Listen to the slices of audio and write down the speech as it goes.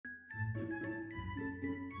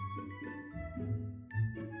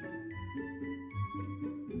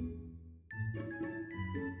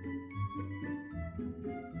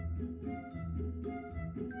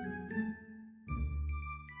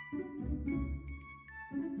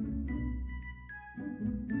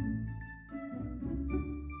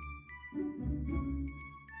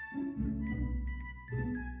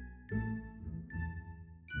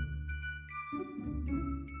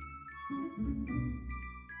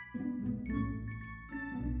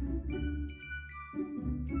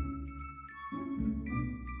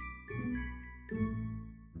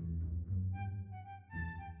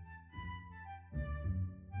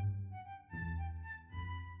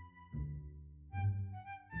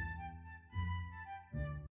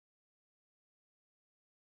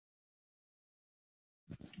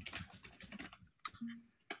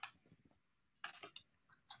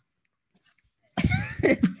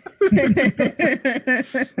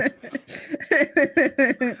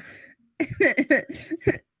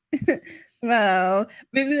Well,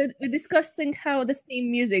 we were discussing how the theme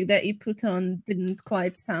music that you put on didn't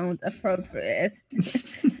quite sound appropriate.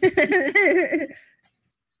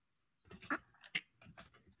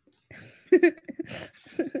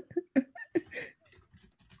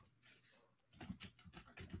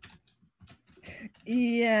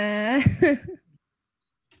 Yeah.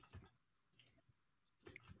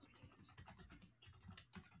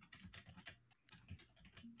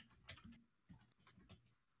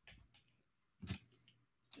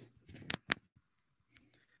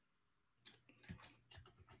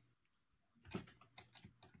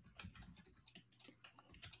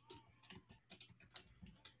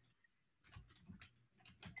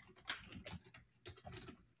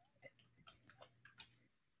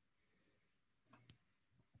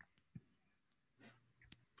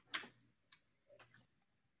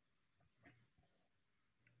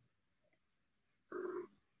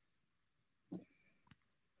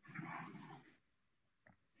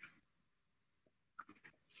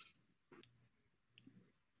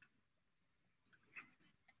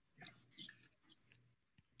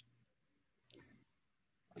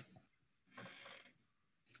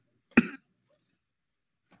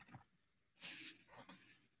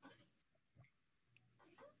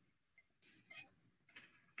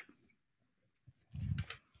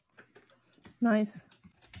 Nice.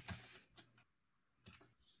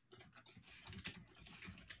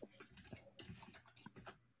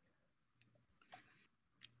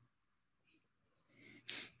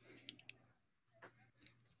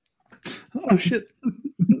 Oh shit.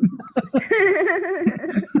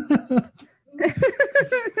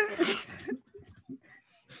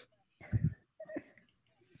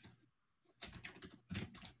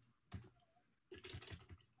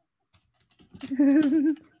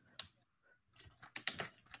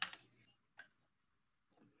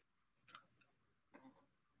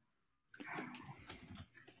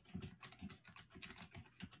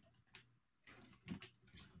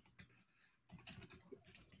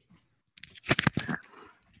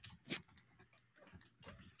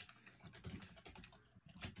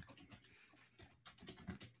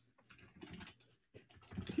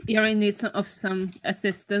 You're in need of some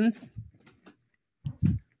assistance.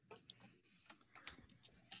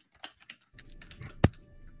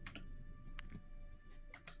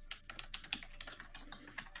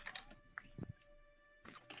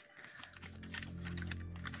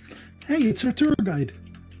 Hey, it's our tour guide.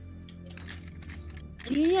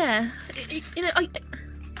 Yeah, you know, I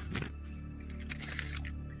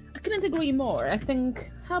couldn't agree more. I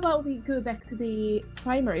think, how about we go back to the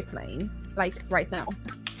primary plane, like right now?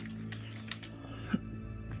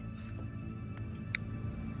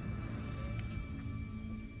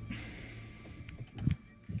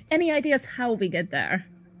 Any ideas how we get there?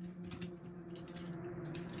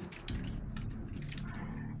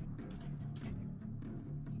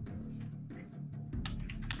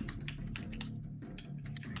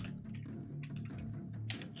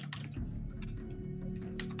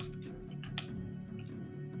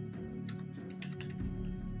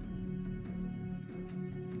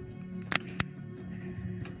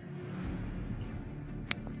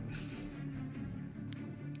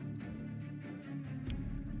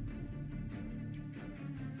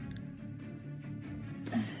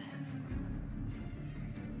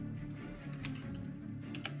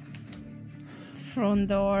 Front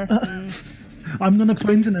door. I'm gonna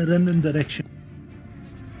point in a random direction.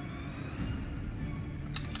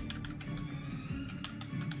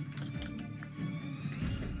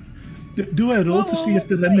 Do I roll to see if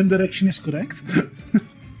the random direction is correct?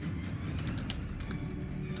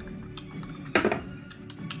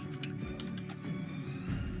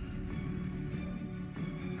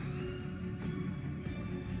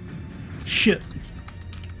 Shit.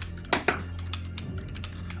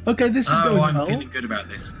 Okay, this is going well. I'm feeling good about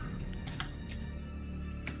this.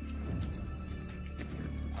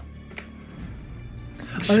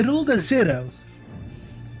 I rolled a 0.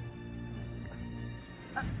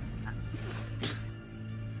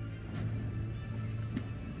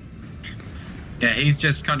 Yeah, he's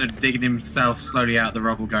just kind of digging himself slowly out of the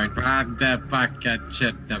rubble, going.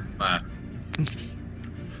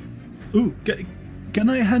 Ooh, can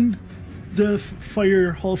I hand the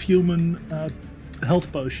fire half-human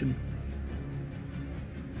health potion?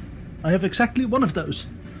 I have exactly one of those.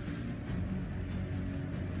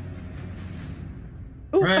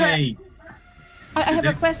 Ooh, Ray! I have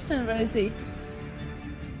a question, Rosie.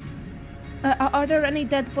 Are there any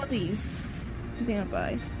dead bodies?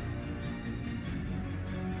 nearby.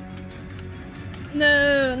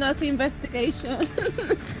 No, not the investigation.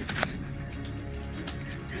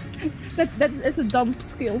 That's a dumb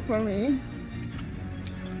skill for me.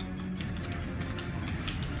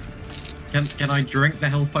 Can I drink the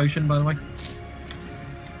health potion, by the way?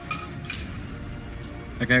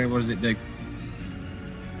 Okay, what does it do?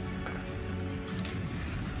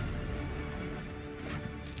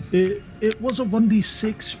 It was a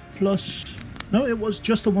 1d6 plus... No, it was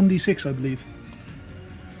just a 1d6, I believe.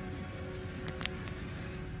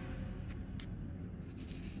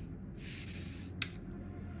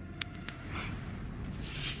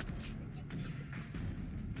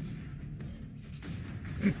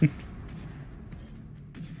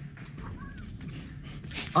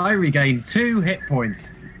 I regained 2 hit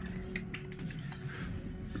points.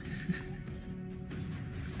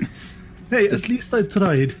 Hey, at least I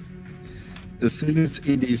tried. As soon as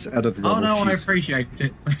Edie's out of the Oh rubble, no, I she's- appreciate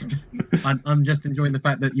it. I'm just enjoying the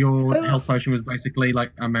fact that your health potion was basically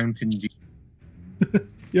like a Mountain Dew.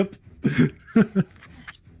 Yep.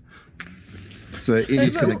 So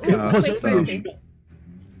Edie's going to cast Rosie.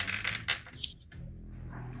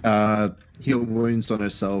 heal wounds on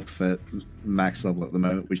herself at max level at the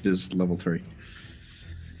moment, which is level 3.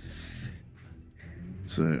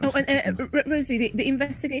 So Oh, and Rosie, the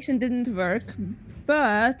investigation didn't work,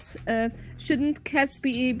 but shouldn't Cass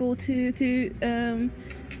be able to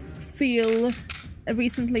feel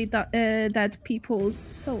recently dead people's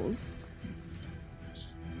souls?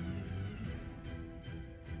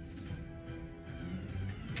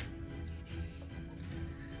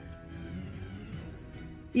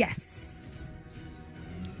 Yes.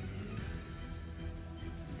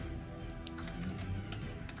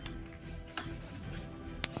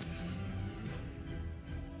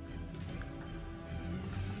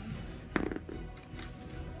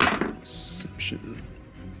 perception.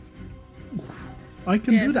 I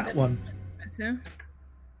can Yeah, do so that one. Better.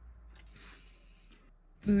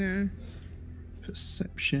 Yeah.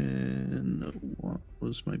 Perception. What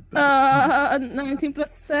was my best? 19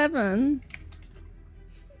 plus 7.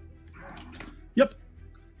 Yep.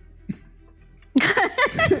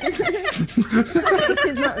 It's okay,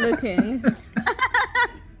 she's not looking.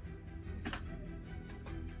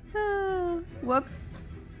 Whoops.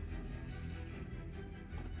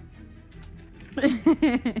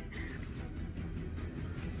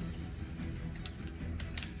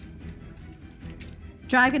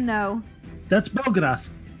 Dragon, no. That's Belgrath.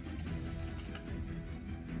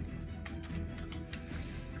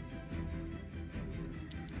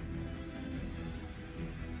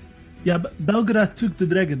 Yeah, but Belgrath took the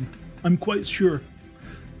dragon. I'm quite sure.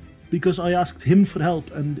 Because I asked him for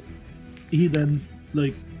help and he then,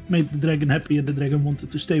 like, made the dragon happy and the dragon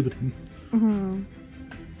wanted to stay with him. Mm-hmm.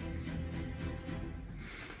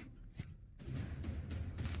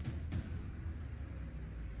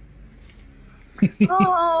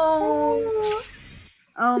 Oh!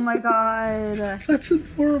 Oh my god. That's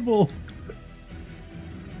adorable.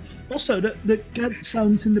 Also, the cat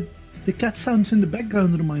sounds in the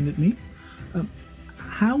background reminded me.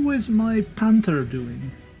 How is my panther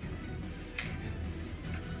doing?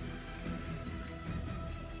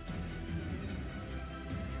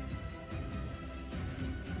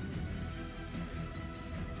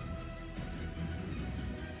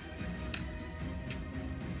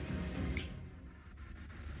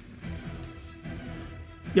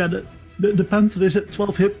 Yeah, the panther is at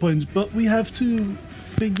 12 hit points, but we have to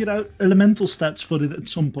figure out elemental stats for it at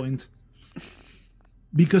some point.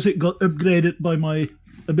 Because it got upgraded by my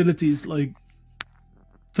abilities like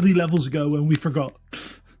 3 levels ago and we forgot.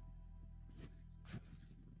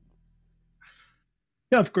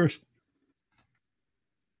 Yeah, of course.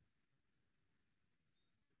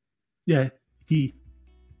 Yeah, he.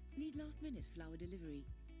 Need last minute flower delivery.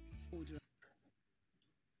 Order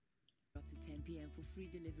up to 10 p.m. for free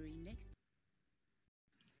delivery next.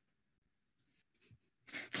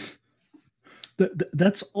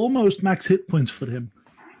 That's almost max hit points for him.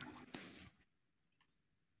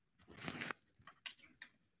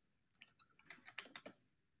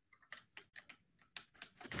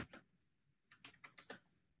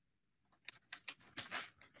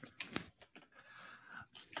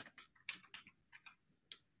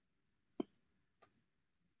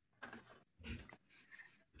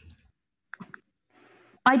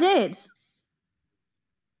 I did.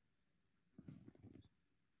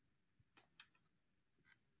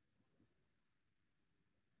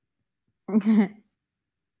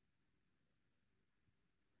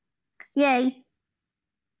 Yay.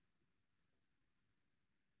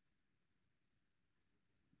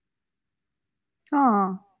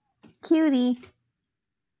 Oh. Cutie.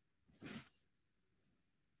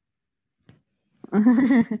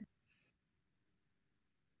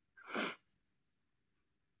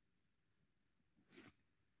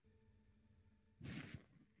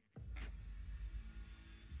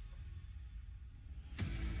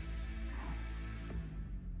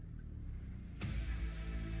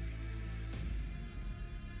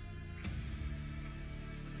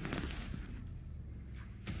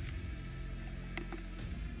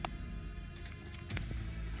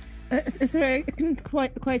 Sorry, I couldn't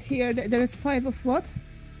quite hear. There is 5 of what?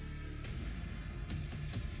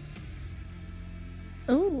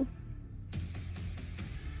 Oh.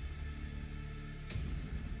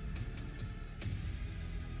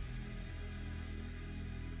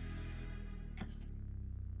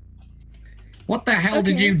 What the hell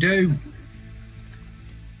did Okay. you do?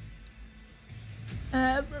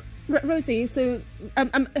 Rosie, so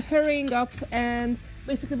I'm hurrying up, and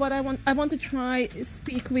basically what I want to try is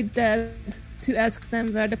speak with Dad to ask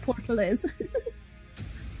them where the portal is.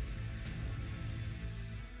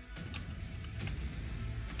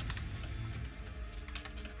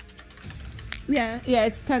 yeah,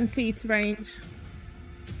 it's 10 feet range.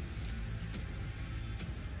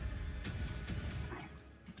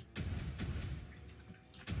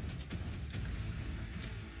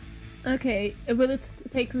 Okay, will it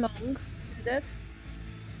take long to do that?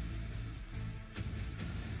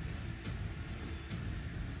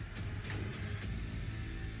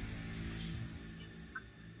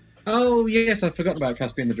 Oh, yes, I forgot about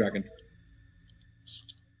Caspian the Dragon.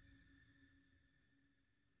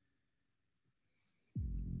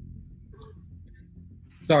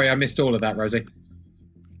 Sorry, I missed all of that, Rosie.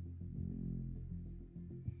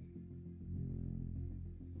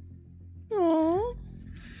 Aww.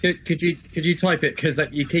 Could you type it? Because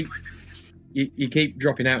you keep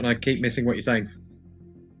dropping out and I keep missing what you're saying.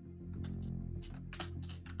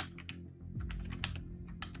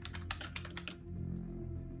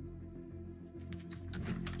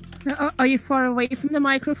 Are you far away from the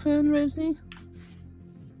microphone, Rosie?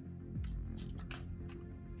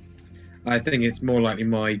 I think it's more likely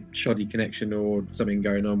my shoddy connection or something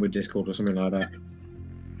going on with Discord or something like that.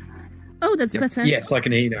 Oh, that's better. Yes, I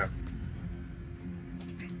can hear you now.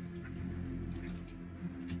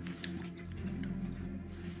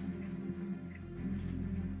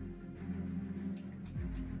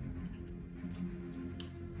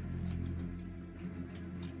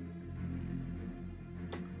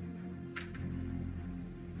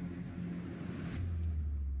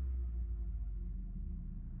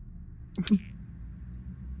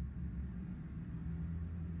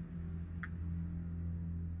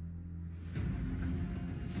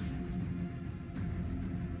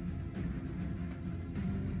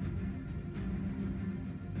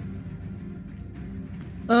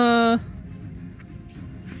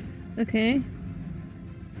 Okay.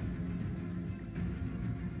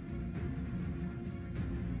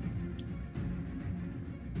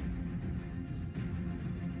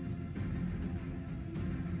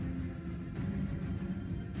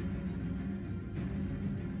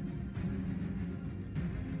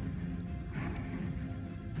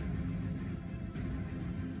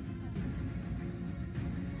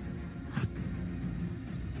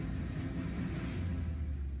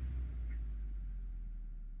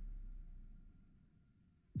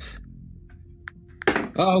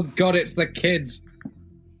 Oh God, it's the kids.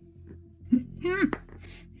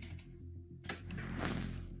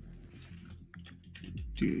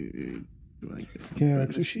 Do I get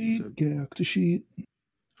Character sheet, character sheet.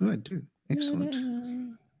 Oh, I do. Excellent.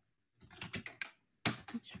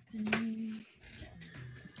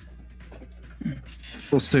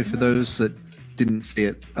 Also, for those that didn't see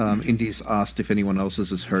it, Indy's asked if anyone else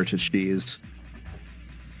is as hurt as she is.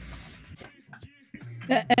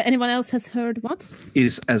 Anyone else has heard what?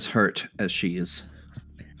 Is as hurt as she is.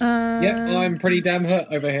 Yep, I'm pretty damn hurt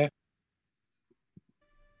over here.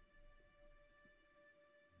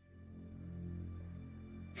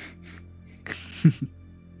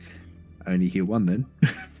 I only hear one then.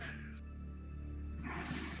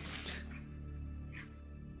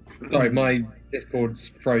 Sorry, my Discord's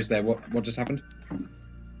froze there. What just happened?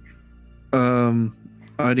 I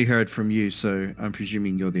only heard from you, so I'm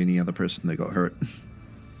presuming you're the only other person that got hurt.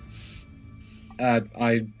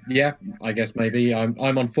 I guess maybe. I'm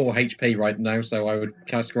on 4 HP right now, so I would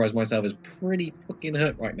categorize myself as pretty fucking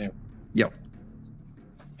hurt right now. Yep.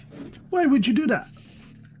 Why would you do that?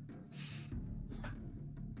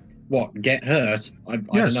 What, get hurt? I Yes.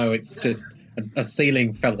 don't know, it's just a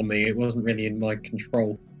ceiling fell on me. It wasn't really in my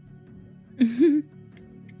control.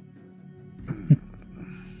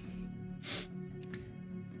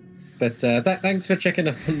 But thanks for checking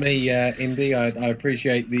up on me, Indy. I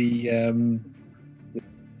appreciate the.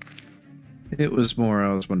 It was more,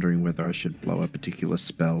 I was wondering whether I should blow a particular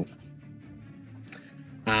spell.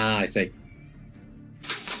 Ah, I see.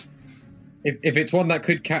 If it's one that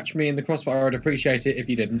could catch me in the crossfire, I'd appreciate it if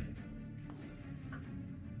you didn't.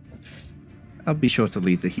 I'll be sure to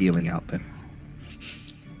leave the healing out then.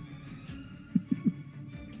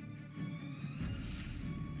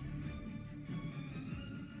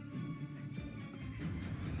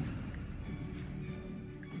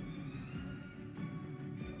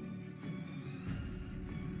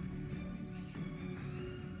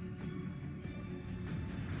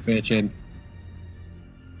 Bitchin'.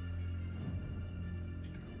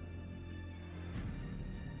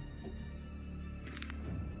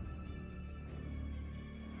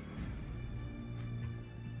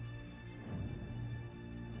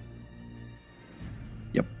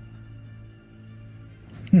 Yep.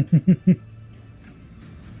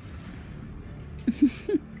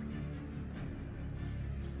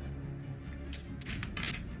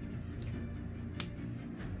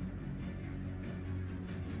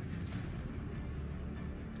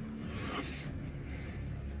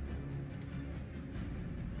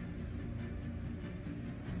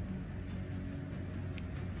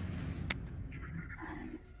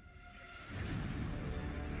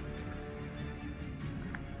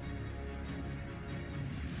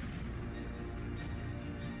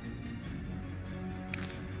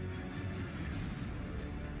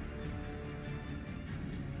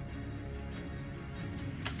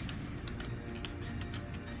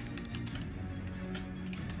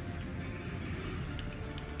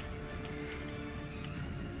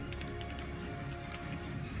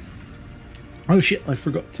 Oh shit, I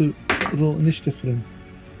forgot to roll initiative for him.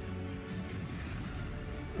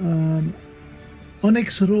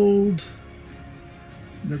 Onyx rolled.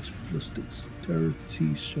 That's plus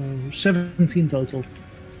dexterity, so 17 total.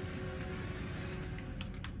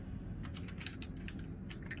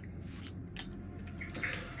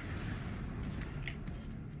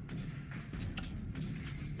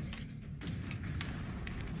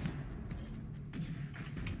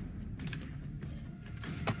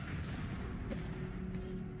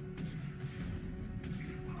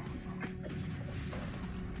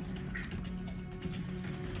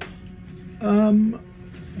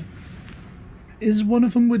 Is one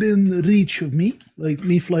of them within reach of me? Like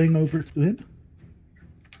me flying over to him?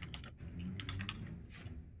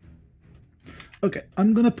 Okay,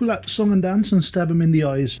 I'm gonna pull out Song and Dance and stab him in the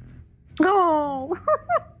eyes. Oh.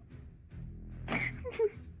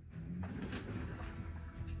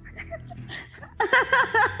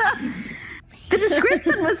 The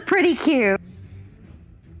description was pretty cute.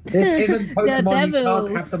 This isn't Pokemon, you can't devils.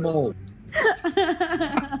 have them all.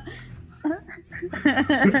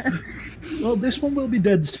 Well, this one will be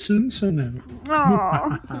dead soon, so no.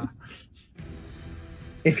 Oh.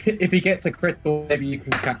 If he gets a critical, maybe you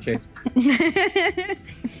can catch it.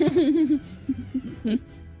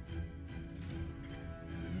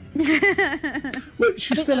 Wait,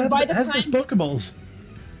 she still by the has those time- Pokeballs.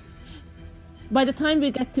 By the time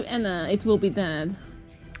we get to Anna, it will be dead.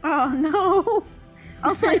 Oh no.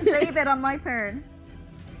 I'll try and save it on my turn.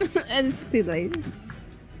 And it's too late.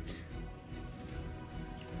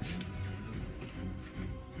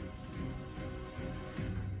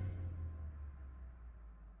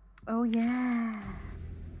 Oh yeah.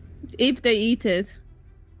 If they eat it.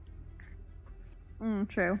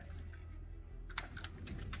 True.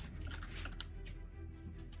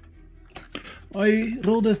 I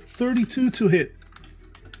rolled a 32 to hit.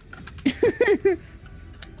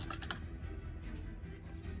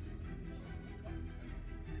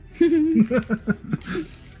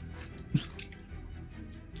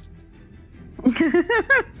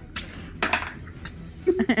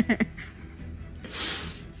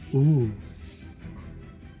 Ooh.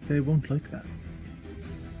 They won't like that.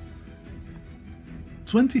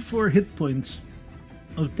 24 hit points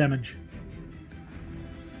of damage.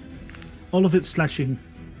 All of it slashing.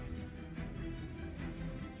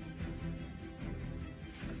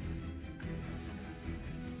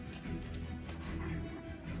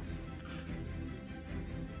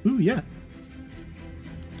 Ooh, yeah.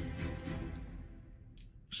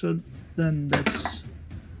 So then that's...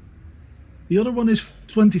 The other one is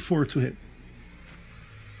 24 to hit.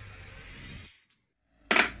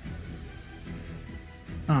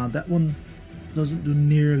 Ah, that one doesn't do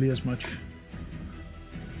nearly as much.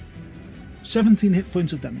 17 hit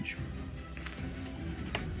points of damage.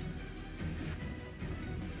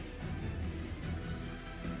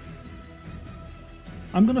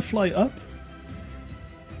 I'm gonna fly up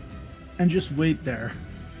and just wait there.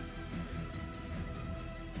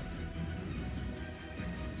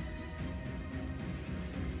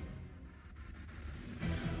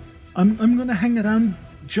 I'm gonna hang around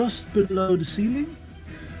just below the ceiling.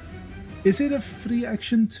 Is it a free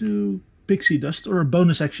action to pixie dust or a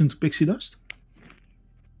bonus action to pixie dust?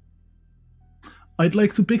 I'd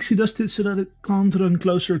like to pixie dust it so that it can't run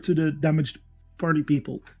closer to the damaged party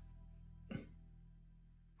people.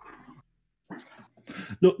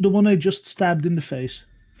 The one I just stabbed in the face.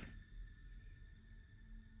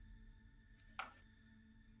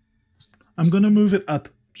 I'm gonna move it up,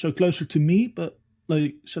 so closer to me, but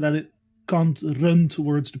like so that it can't run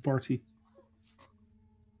towards the party.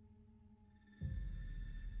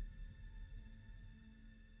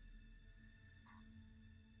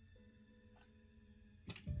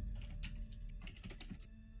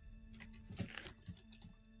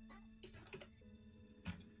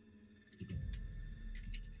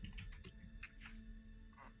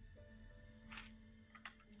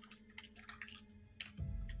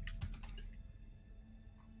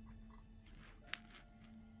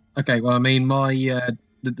 Okay, well, I mean, my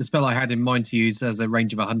the spell I had in mind to use has a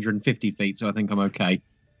range of 150 feet, so I think I'm okay.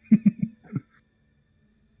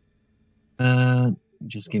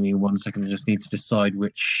 Just give me 1 second. I just need to decide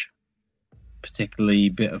which particularly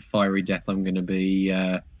bit of fiery death I'm going to be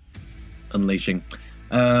unleashing.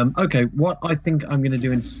 Okay, what I think I'm going to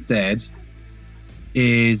do instead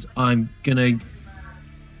is I'm going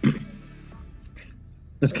to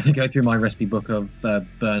just going to go through my recipe book of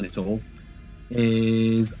Burn It All.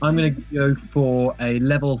 I'm going to go for a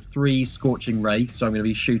level 3 Scorching Ray, so I'm going to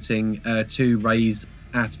be shooting 2 rays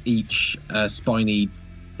at each spiny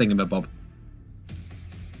thingamabob.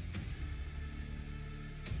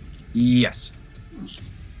 Yes.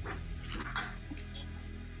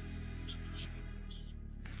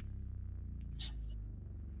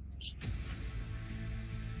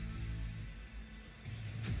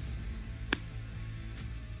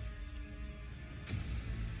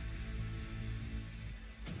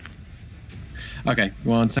 Okay,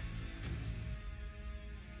 1 second.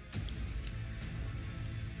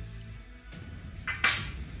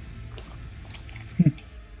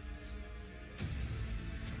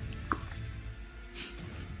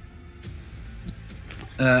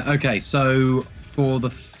 Okay, so for the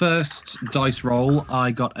first dice roll,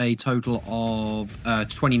 I got a total of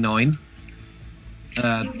 29.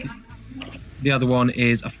 The other one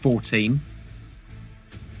is a 14.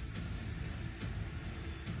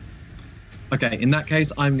 Okay, in that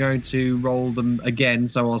case, I'm going to roll them again.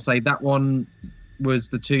 So I'll say that one was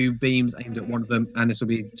the 2 beams aimed at one of them, and this will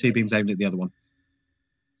be 2 beams aimed at the other one.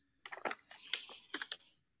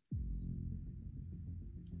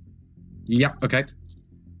 Yep, okay.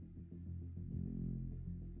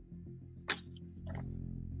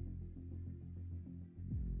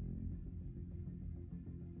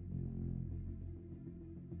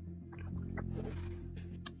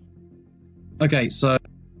 Okay, so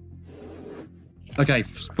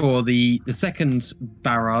for the second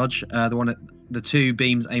barrage, the one at the 2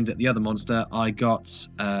 beams aimed at the other monster, I got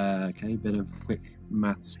okay, bit of quick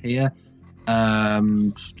maths here.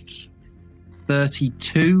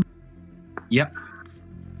 32. Yep.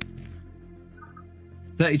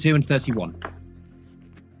 32 and 31.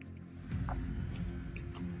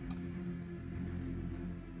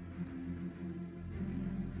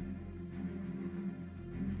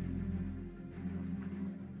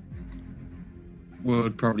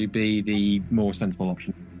 Would probably be the more sensible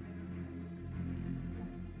option.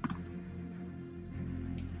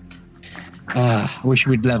 I wish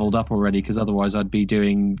we'd leveled up already, because otherwise I'd be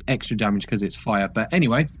doing extra damage because it's fire. But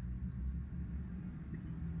anyway.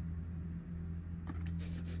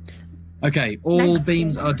 Okay, all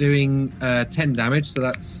beams are doing 10 damage, so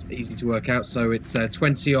that's easy to work out. So it's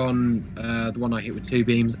 20 on the one I hit with 2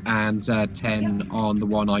 beams, and 10 on the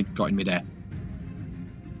one I got in midair.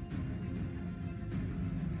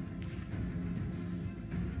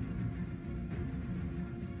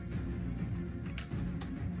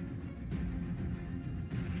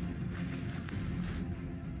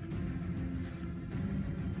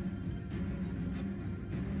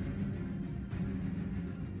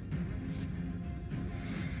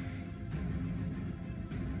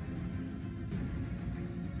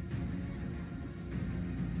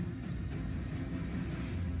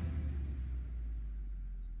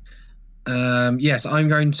 Yes, I'm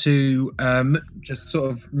going to just sort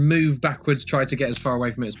of move backwards, try to get as far away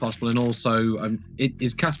from it as possible, and also,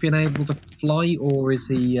 is Caspian able to fly, or is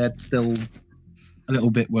he still a little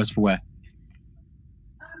bit worse for wear?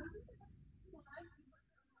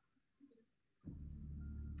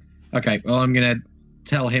 Okay, well, I'm going to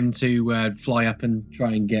tell him to fly up and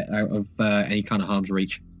try and get out of any kind of harm's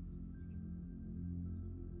reach.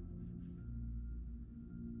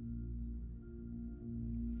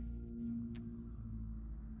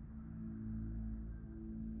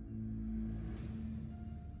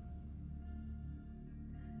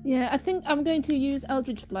 Yeah, I think I'm going to use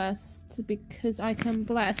Eldritch Blast because I can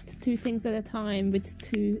blast 2 things at a time with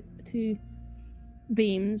two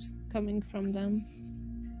beams coming from them.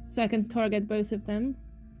 So I can target both of them.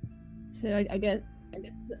 So I guess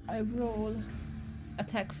I roll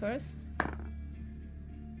attack first.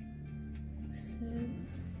 So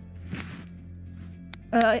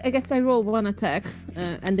I guess I roll 1 attack,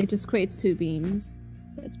 and it just creates 2 beams.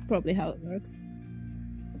 That's probably how it works.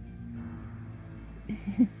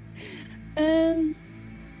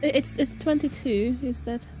 It's 22. Is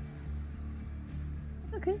that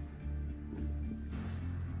okay?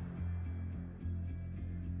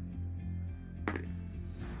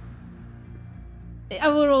 I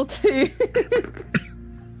will roll 2.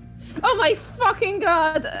 Oh my fucking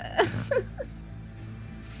god!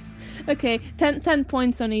 Okay, 10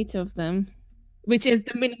 points on each of them, which is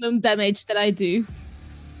the minimum damage that I do.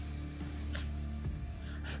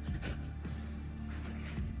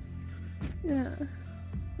 Yeah.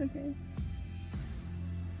 Okay.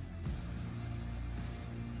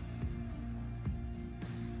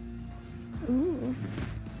 Ooh.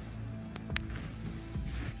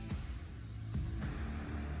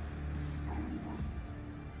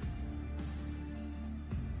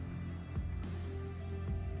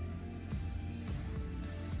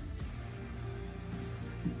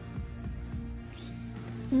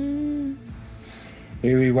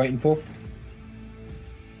 Who are we waiting for?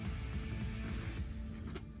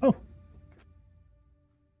 Oh.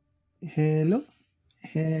 Hello?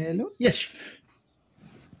 Hello? Yes.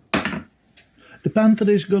 The panther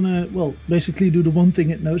is gonna, well, basically do the one thing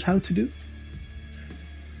it knows how to do.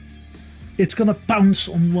 It's gonna pounce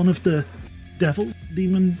on one of the devil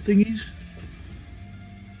demon thingies.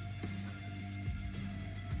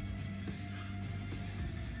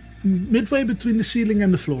 Midway between the ceiling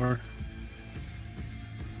and the floor.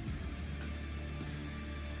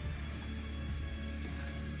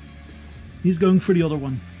 He's going for the other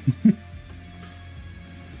one.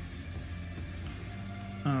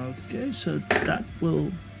 Okay, so that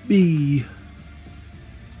will be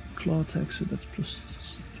claw attack, so that's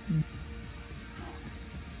plus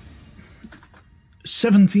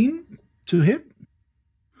 17 to hit.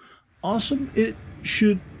 Awesome. It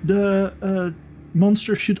should, the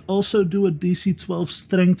monster should also do a DC 12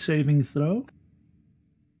 strength saving throw.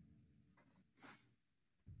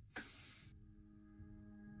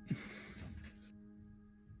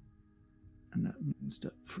 And that means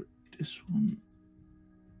that for this one,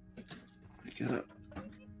 I gotta.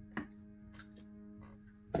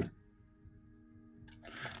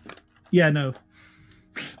 Yeah, no.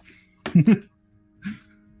 And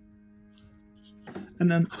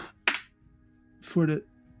then for the,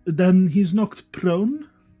 then he's knocked prone,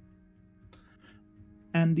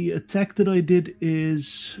 and the attack that I did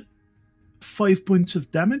is 5 points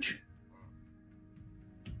of damage.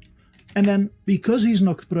 And then, because he's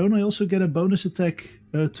knocked prone, I also get a bonus attack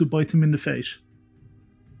to bite him in the face.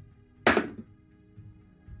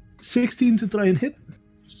 16 to try and hit.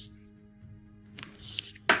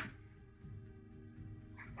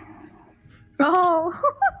 Oh.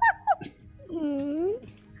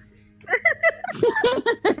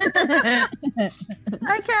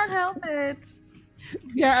 I can't help it.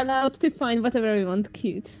 We are allowed to find whatever we want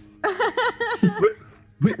cute.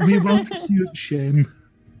 we won't cute shame.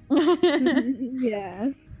 Yeah.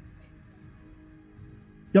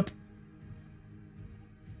 Yep.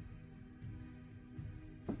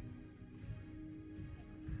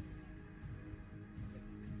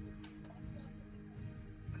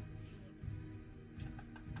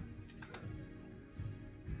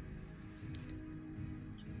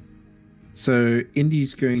 So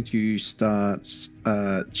Indy's going to start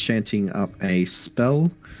chanting up a spell,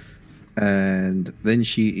 and then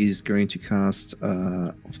she is going to cast,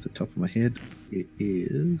 off the top of my head, it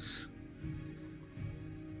is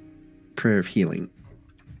Prayer of Healing.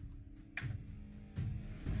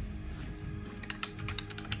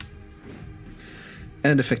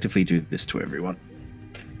 And effectively do this to everyone.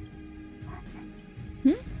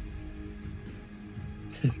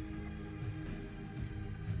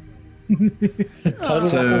 Total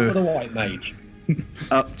So- waffle for the white mage.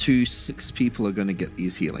 Up to 6 people are going to get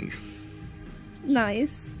these healings.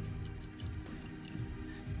 Nice.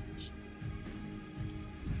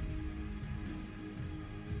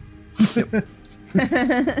 Yep.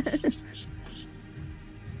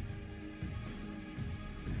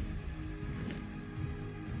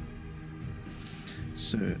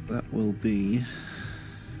 So that will be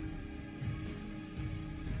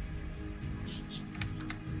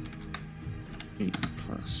 8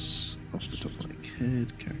 plus, off the top of my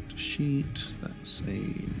head, character sheet. That's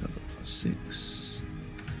another plus 6.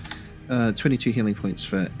 22 healing points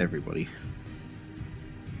for everybody.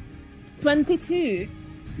 22.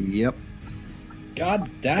 Yep. God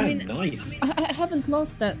damn, I mean, nice. I haven't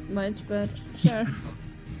lost that much, but sure.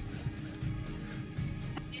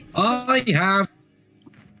 I have.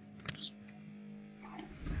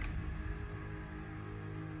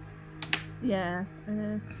 Yeah.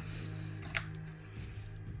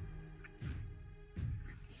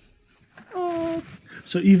 Oh.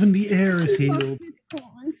 So even the air is healed.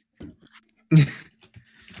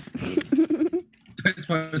 I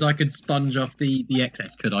suppose I could sponge off the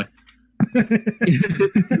excess, could I?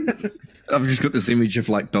 I've just got this image of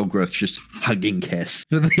like Belgrowth just hugging Cass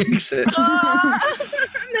for the excess.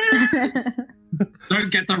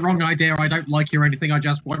 Don't get the wrong idea. I don't like you or anything. I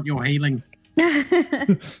just want your healing.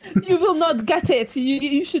 You will not get it.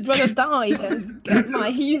 You should rather die than get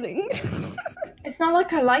my healing. It's not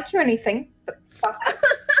like I like you or anything, but fuck.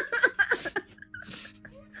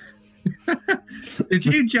 Did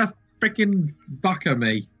you just freaking bucker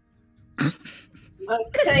me? I'm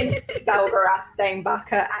turning to Belgarath saying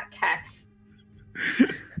Baka at Cass.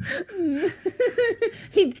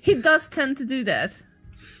 He does tend to do that.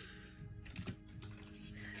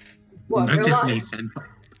 What, Notice real me, life? senpai.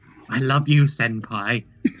 I love you, senpai.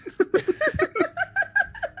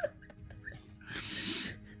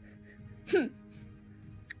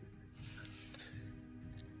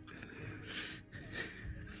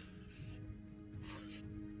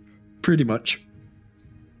 Pretty much.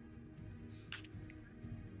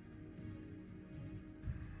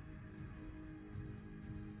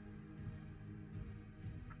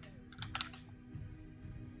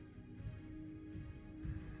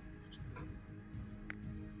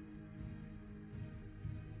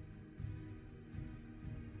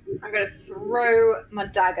 I'm going to throw my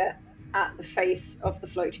dagger at the face of the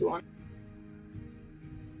floaty one.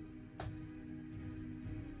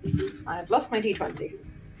 I've lost my d20.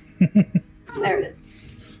 There it is.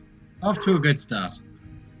 Off to a good start.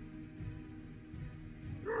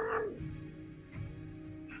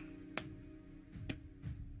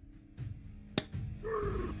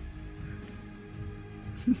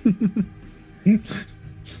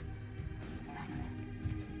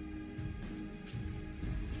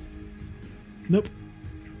 Nope.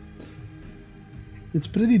 It's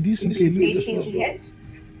pretty decent. 18 to hit.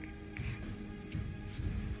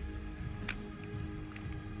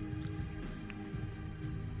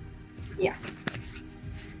 Yeah.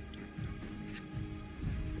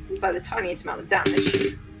 It's like the tiniest amount of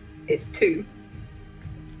damage. It's 2.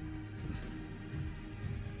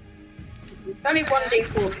 Only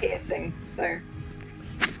 1d4 piercing, so.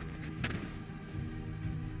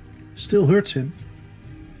 Still hurts him.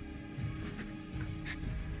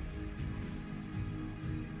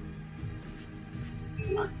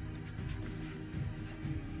 Nice.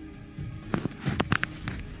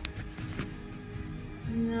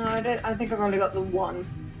 No, I think I've only got the one.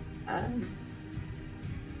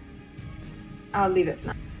 I'll leave it for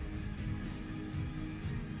now.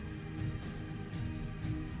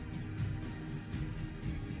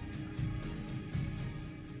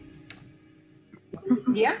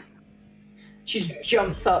 Yeah. She just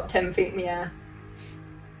jumps up 10 feet in the air.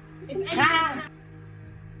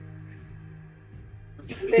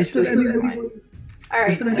 Is there anyone,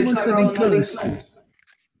 Alright, is there so anyone shall I roll standing another- close?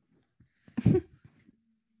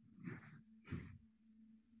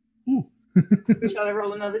 Ooh. Shall I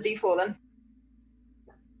roll another d4 then?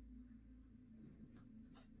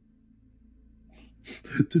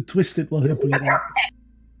 To twist it while helping it out.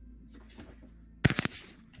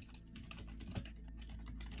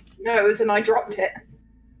 No, it was an I dropped it.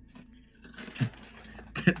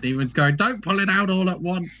 Demon's going, don't pull it out all at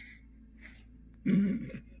once. No, I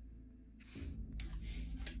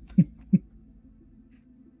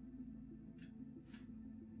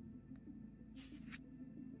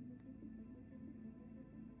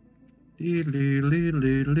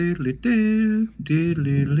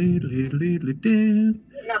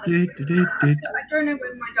don't know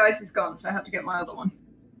where my dice has gone, so I have to get my other one.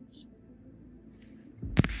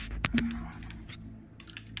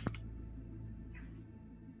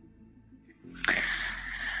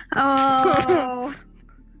 Oh,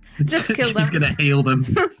 Just kill them. He's gonna heal them.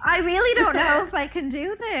 I really don't know if I can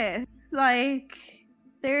do this. Like,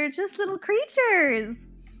 they're just little creatures.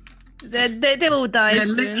 They will die They're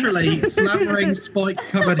soon. literally slammering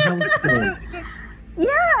spike-covered hellspawn.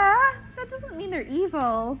 Yeah, that doesn't mean they're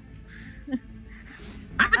evil.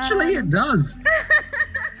 Actually, it does.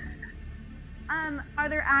 Are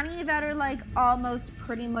there any that are like almost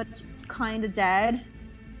pretty much kind of dead?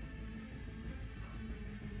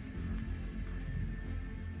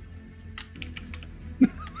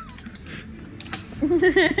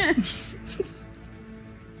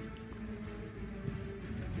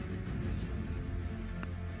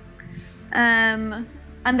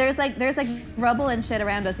 And there's like rubble and shit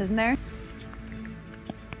around us, isn't there?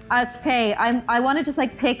 Okay, I want to just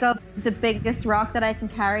like pick up the biggest rock that I can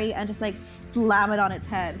carry and just like slam it on its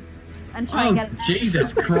head and try and get it.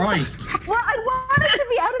 Jesus Christ! Well, I want it to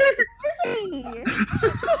be out of the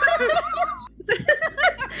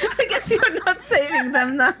I guess you're not saving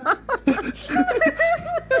them now.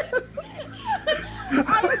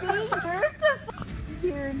 I'm being merciful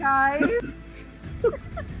here, guys.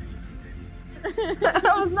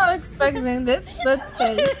 I was not expecting this, but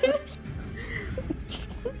hey.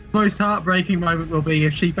 Most heartbreaking moment will be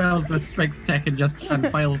if she fails the strength check and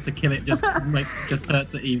fails to kill it, just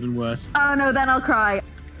hurts it even worse. Oh no, then I'll cry.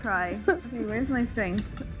 Okay, where's my strength?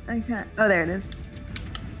 I can't. Oh, there it is.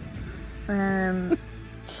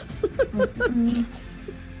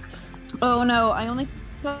 Oh no, I only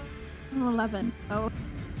got 11. Oh.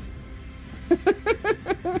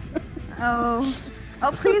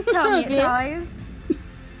 Oh, please tell me it dies.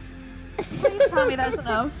 Please tell me that's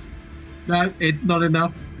enough. No, it's not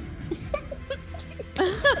enough.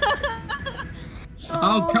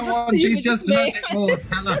 Oh, come on, she's just hurt it more.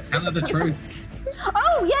 Tell her the truth.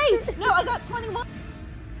 Oh, yay! No, I got 21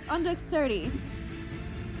 on dexterity.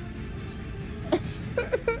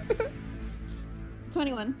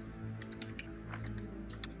 21.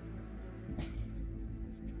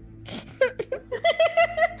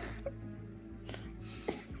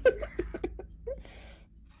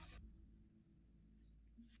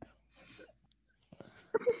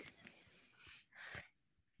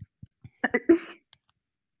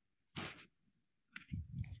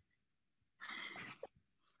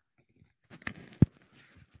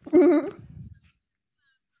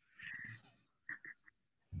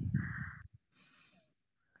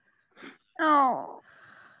 Oh.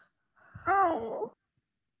 Oh.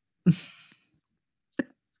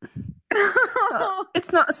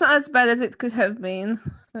 It's not as bad as it could have been.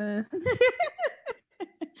 So.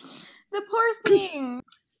 The poor thing.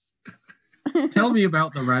 Tell me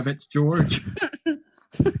about the rabbits, George.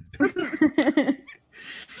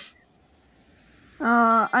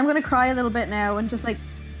 I'm gonna cry a little bit now and just like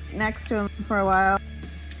next to him for a while.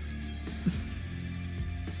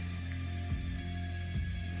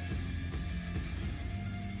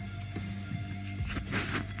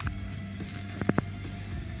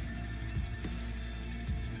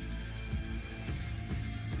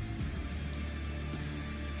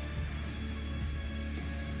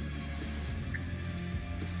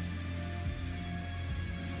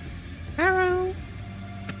 Arrow.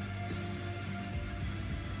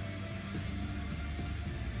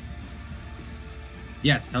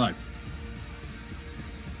 Yes, hello.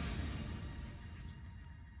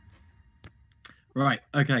 Right,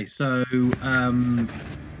 okay, so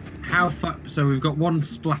how far? So we've got one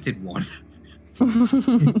splatted one.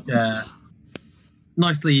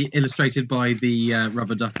 Nicely illustrated by the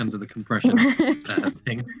rubber duck under the compression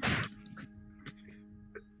thing.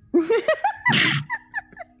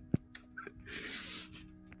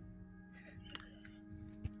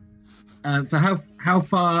 So how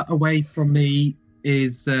far away from me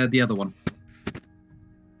is the other one?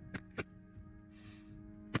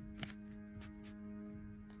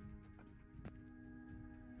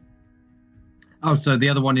 Oh, so the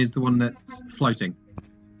other one is the one that's floating.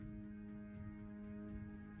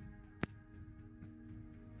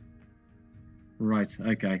 Right,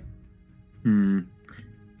 okay.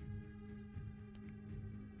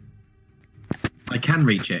 I can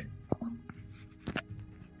reach it.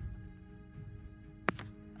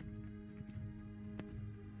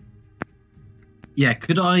 Yeah,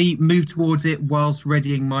 could I move towards it whilst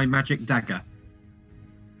readying my magic dagger?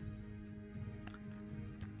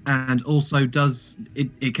 And also, does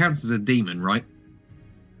it counts as a demon, right?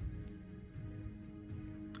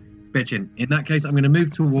 Bitchin'. In that case, I'm going to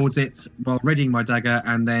move towards it while readying my dagger,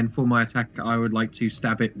 and then for my attack, I would like to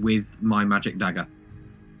stab it with my magic dagger.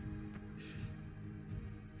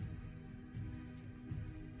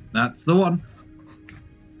 That's the one.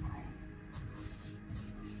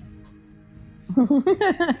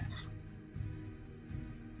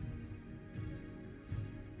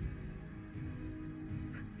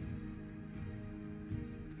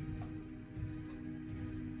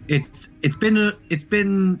 It's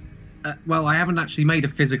been well, I haven't actually made a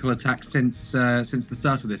physical attack since the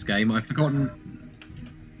start of this game. I've forgotten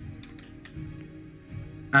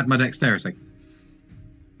add my dexterity.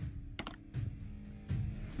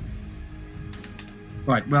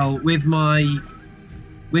 Right, well, with my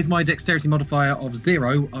dexterity modifier of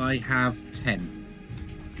 0, I have 10.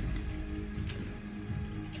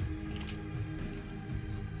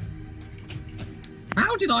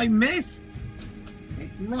 did I miss?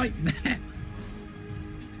 Right there.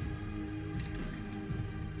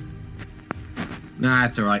 Nah,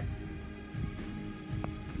 it's alright.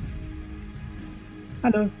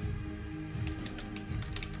 Hello.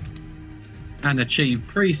 And achieve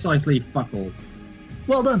precisely fuck all.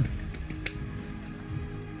 Well done.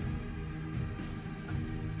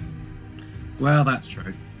 Well, that's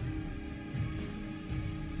true.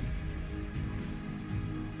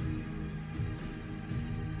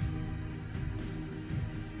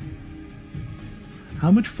 How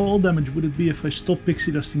much fall damage would it be if I stop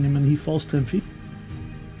pixie dusting him and he falls 10 feet?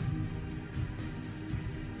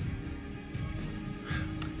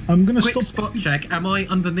 I'm gonna Quick stop. spot check. Am I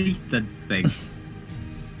underneath the thing?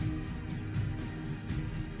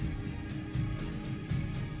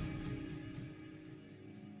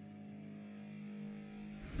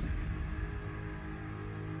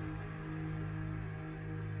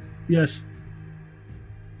 Yes.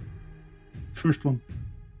 First one.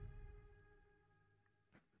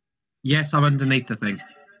 Yes, I'm underneath the thing.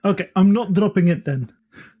 Okay, I'm not dropping it then.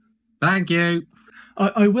 Thank you.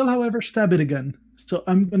 I will, however, stab it again. So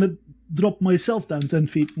I'm gonna drop myself down 10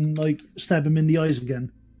 feet and like stab him in the eyes again.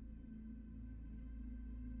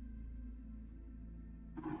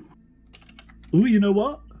 Ooh, you know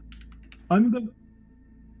what? I'm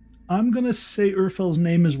gonna say Urfel's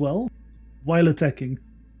name as well while attacking.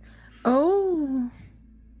 Oh.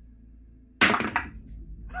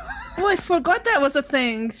 Oh, I forgot that was a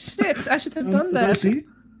thing. Shit, I should have done that. See?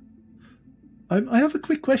 I have a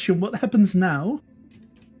quick question. What happens now?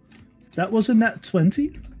 That was a nat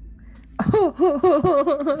 20.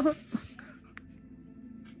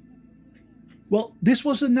 Well, this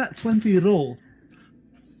was a nat 20 roll.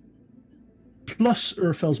 Plus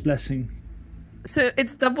Urfel's blessing. So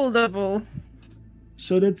it's double.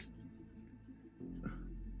 So that's...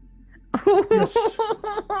 Yes.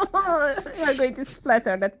 You're going to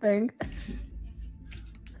splatter that thing.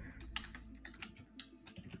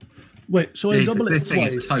 Wait, so Jesus, I double it this thing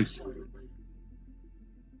twice. is toast.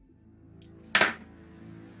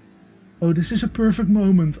 Oh, this is a perfect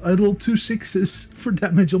moment. I rolled 2 6s for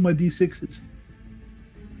damage on my d6s.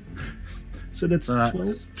 So that's 12.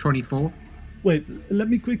 That's 24. Wait, let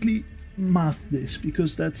me quickly math this,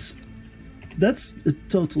 because that's the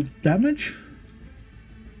total damage.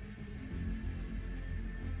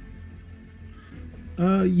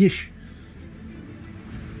 Yish.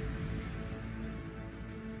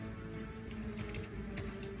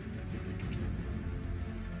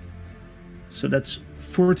 So that's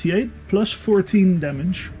 48 plus 14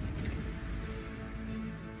 damage.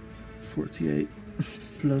 48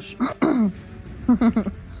 plus...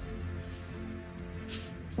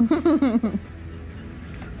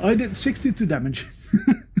 I did 62 damage.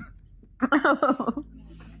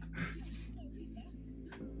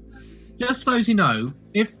 Just so you know,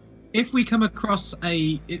 if we come across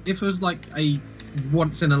if it was like a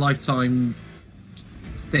once in a lifetime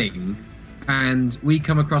thing, and we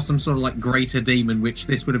come across some sort of like greater demon, which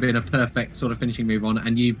this would have been a perfect sort of finishing move on,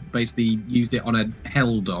 and you've basically used it on a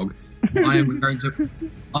hell dog, I am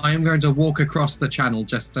going to walk across the channel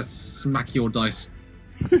just to smack your dice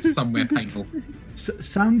somewhere painful.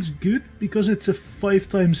 Sounds good, because it's a 5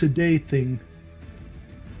 times a day thing.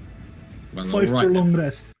 Well, 5 all per right, long then.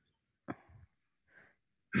 rest.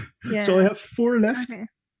 Yeah. So I have 4 left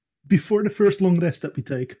before the first long rest that we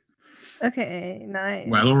take. Okay, nice.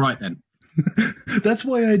 Well, all right then. That's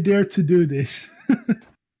why I dare to do this.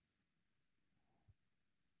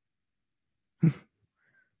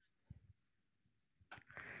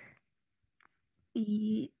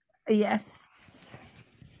 Yes.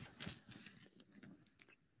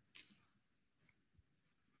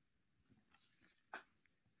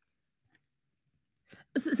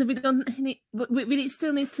 So we don't need. We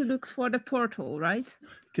still need to look for the portal, right?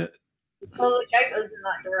 Can, Well, the gate was in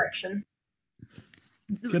that direction.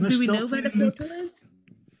 Can I Do we know where the stealthily look? portal is?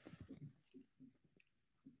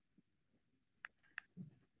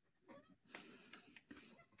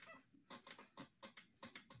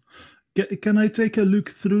 can I take a look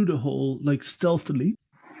through the hole, like stealthily?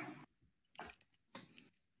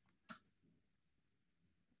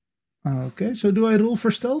 Okay, so do I roll for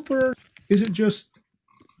stealth, or is it just...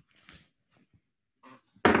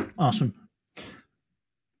 Awesome.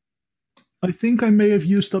 I think I may have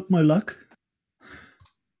used up my luck.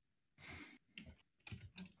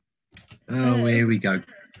 Oh, here we go.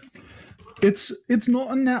 It's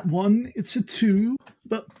not a nat 1, it's a 2,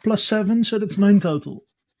 but plus 7, so that's 9 total.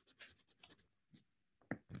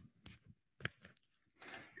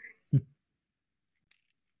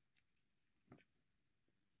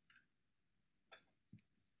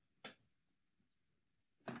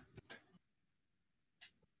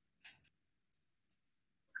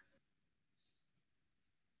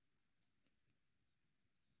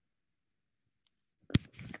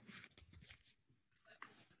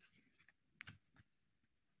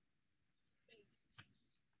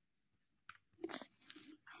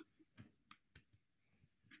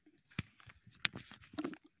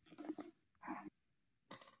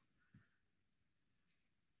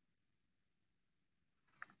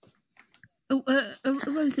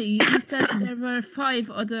 Rosie, you said there were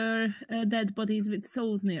 5 other dead bodies with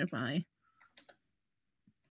souls nearby.